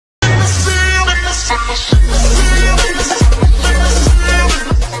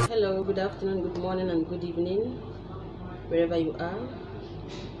Hello, good afternoon, good morning, and good evening, wherever you are.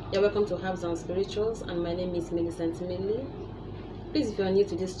 You're welcome to Herbs and Spirituals, and my name is Millicent Millie. Please, if you are new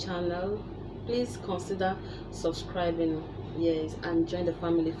to this channel, please consider subscribing, yes, and join the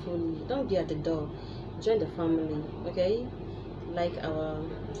family fully. Don't be at the door, join the family, okay? Like our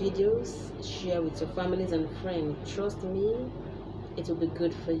videos, share with your families and friends. Trust me, it will be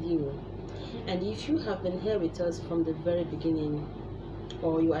good for you. And if you have been here with us from the very beginning,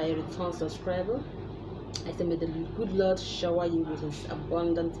 or you are a return subscriber, I say may the good Lord shower you with his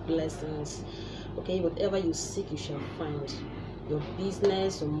abundant blessings. Okay, whatever you seek you shall find. Your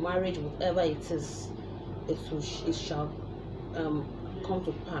business, your marriage, whatever it is, it shall come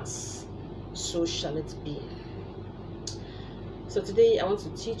to pass. So shall it be. So today I want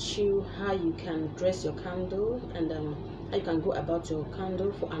to teach you how you can dress your candle, and how you can go about your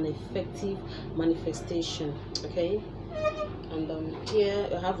candle for an effective manifestation. Okay, and here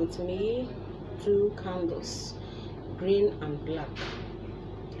I have with me two candles, green and black.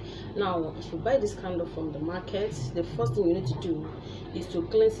 Now, if you buy this candle from the market, the first thing you need to do is to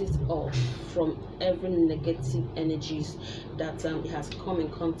cleanse it off from every negative energies that it has come in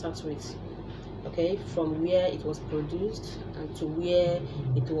contact with. Okay, from where it was produced and to where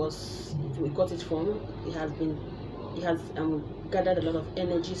we got it from, it has gathered a lot of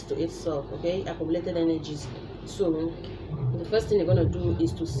energies to itself. Okay, accumulated energies. So the first thing you're going to do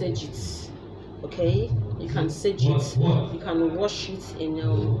is to sage it. Okay, you can sage it, you can wash it in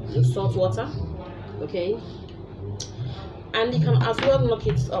salt water. Okay, and you can as well knock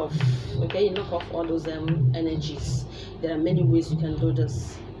it off. Okay, you knock off all those energies. There are many ways you can do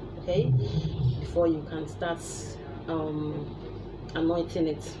this. Okay, before you can start anointing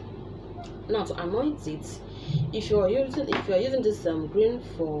it. Now, to anoint it, if you're using this green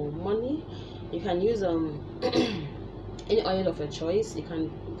for money, you can use any oil of your choice. It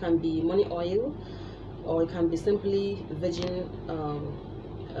can be money oil, or it can be simply virgin oil.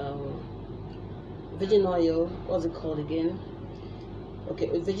 What's it called again? Okay,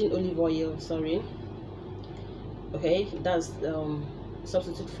 virgin olive oil, sorry. Okay, that's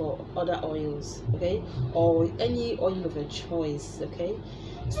substitute for other oils. Okay, or any oil of your choice. Okay,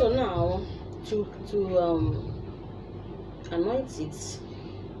 so now to anoint it,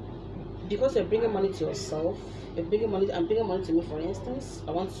 because you're bringing money to yourself, I'm bringing money to me. For instance,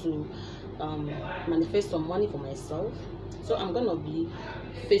 I want to manifest some money for myself, so I'm gonna be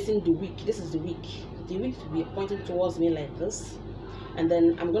facing the wick. This is the wick. The wick will be pointing towards me like this, and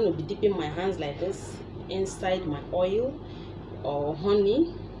then I'm gonna be dipping my hands like this inside my oil or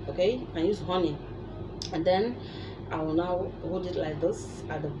honey. Okay, you can use honey, and then I will now hold it like this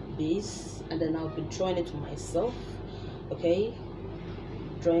at the base, and then I'll be drawing it to myself. Okay,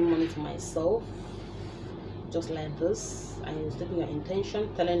 drawing money to myself just like this, and you're stating your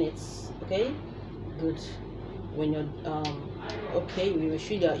intention, telling it. Okay, good. When you're okay, when you're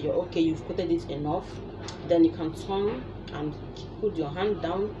sure that you're okay, you've coated it enough, then you can turn and put your hand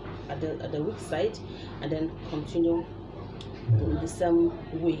down at the wick side, and then continue in the same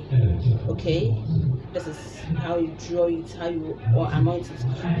way. Okay, this is how you draw it, how you anoint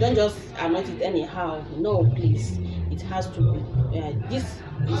it. Don't just anoint it anyhow. No, please, it has to be this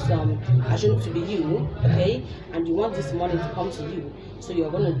is assumed to be you. Okay, and you want this money to come to you, so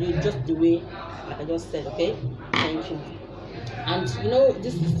you're going to do it just the way like I just said. Okay, thank you. And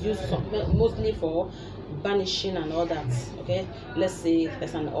this is used mostly for banishing and all that. Okay, let's say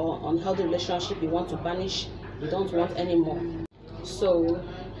there's an unhealthy relationship you want to banish, you don't want anymore. So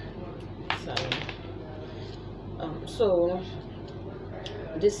so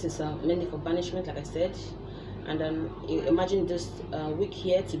this is mainly for banishment, like I said. And then imagine this wick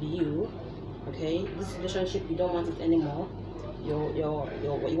here to be you. Okay, this relationship, you don't want it anymore.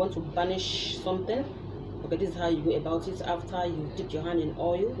 You want to banish something. Okay, this is how you go about it. After you dip your hand in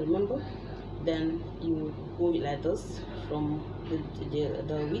oil, remember, then you go like this from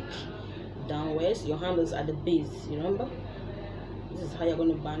the wick downwards. Your hand is at the base, you remember. This is how you're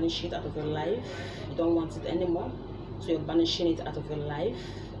going to banish it out of your life. You don't want it anymore, so you're banishing it out of your life.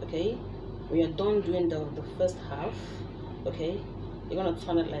 Okay, when you're done doing the first half, okay, you're going to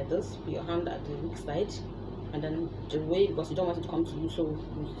turn it like this, put your hand at the wick side, and then the way, because you don't want it to come to you, so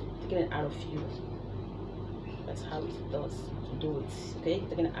you're taking it out of you. That's how it does to do it. Okay,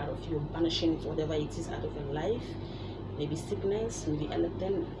 taking it out of you, banishing it, whatever it is, out of your life. Maybe sickness, maybe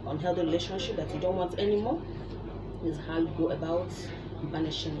anything, unhealthy relationship that you don't want anymore. This is how you go about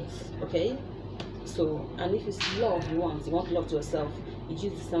banishing it. Okay, so, and if it's love you want love to yourself, you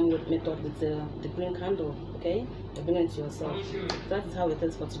use the same method with the green candle. Okay, you're bringing it to yourself. So that is how it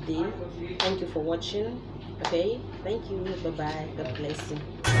is for today. Thank you for watching. Okay, thank you. Bye bye. God bless you.